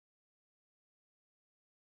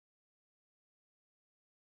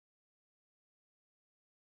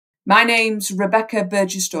My name's Rebecca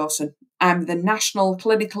Burgess-Dawson. I'm the National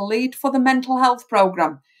Clinical Lead for the Mental Health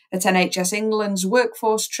Programme at NHS England's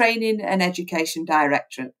Workforce Training and Education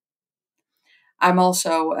Directorate. I'm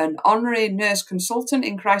also an Honorary Nurse Consultant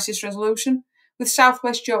in Crisis Resolution with South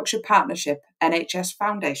West Yorkshire Partnership NHS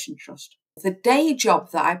Foundation Trust. The day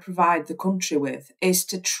job that I provide the country with is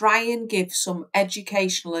to try and give some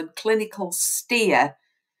educational and clinical steer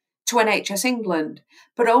to NHS England,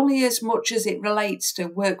 but only as much as it relates to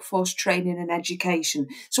workforce training and education.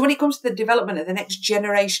 So when it comes to the development of the next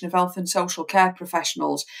generation of health and social care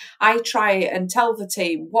professionals, I try and tell the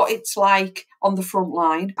team what it's like on the front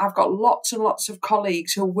line. I've got lots and lots of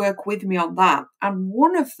colleagues who work with me on that. And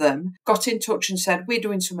one of them got in touch and said, we're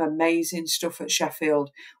doing some amazing stuff at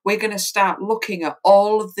Sheffield. We're going to start looking at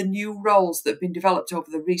all of the new roles that have been developed over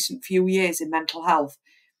the recent few years in mental health.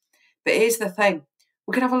 But here's the thing.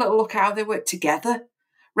 We can have a little look at how they work together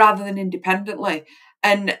rather than independently.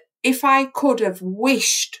 And if I could have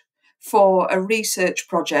wished for a research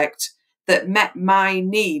project that met my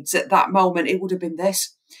needs at that moment, it would have been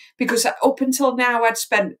this. Because up until now, I'd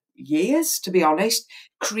spent years, to be honest,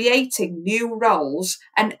 creating new roles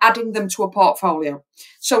and adding them to a portfolio.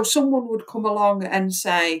 So someone would come along and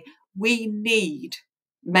say, we need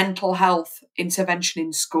mental health intervention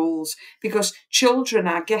in schools because children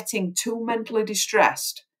are getting too mentally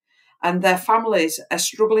distressed and their families are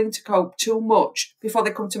struggling to cope too much before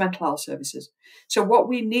they come to mental health services. So what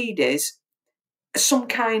we need is some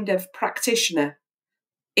kind of practitioner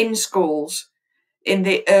in schools in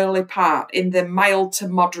the early part, in the mild to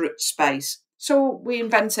moderate space. So we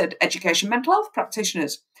invented education mental health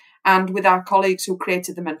practitioners, and with our colleagues who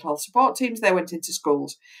created the mental health support teams, they went into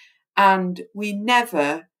schools. And we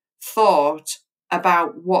never thought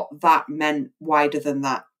about what that meant wider than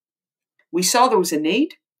that. We saw there was a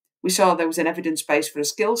need. We saw there was an evidence base for a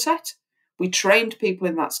skill set. We trained people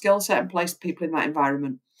in that skill set and placed people in that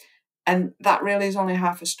environment. And that really is only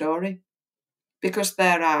half a story because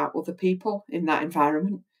there are other people in that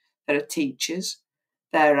environment. There are teachers.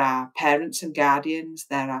 There are parents and guardians.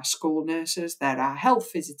 There are school nurses. There are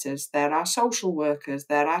health visitors. There are social workers.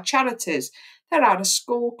 There are charities. There are the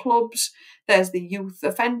school clubs. There's the youth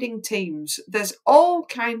offending teams. There's all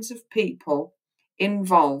kinds of people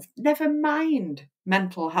involved. Never mind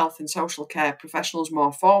mental health and social care professionals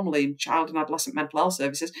more formally in child and adolescent mental health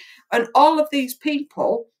services. And all of these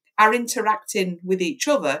people are interacting with each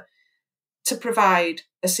other to provide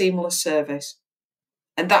a seamless service.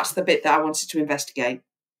 And that's the bit that I wanted to investigate.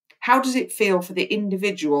 How does it feel for the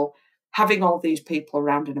individual having all these people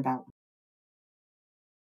around and about?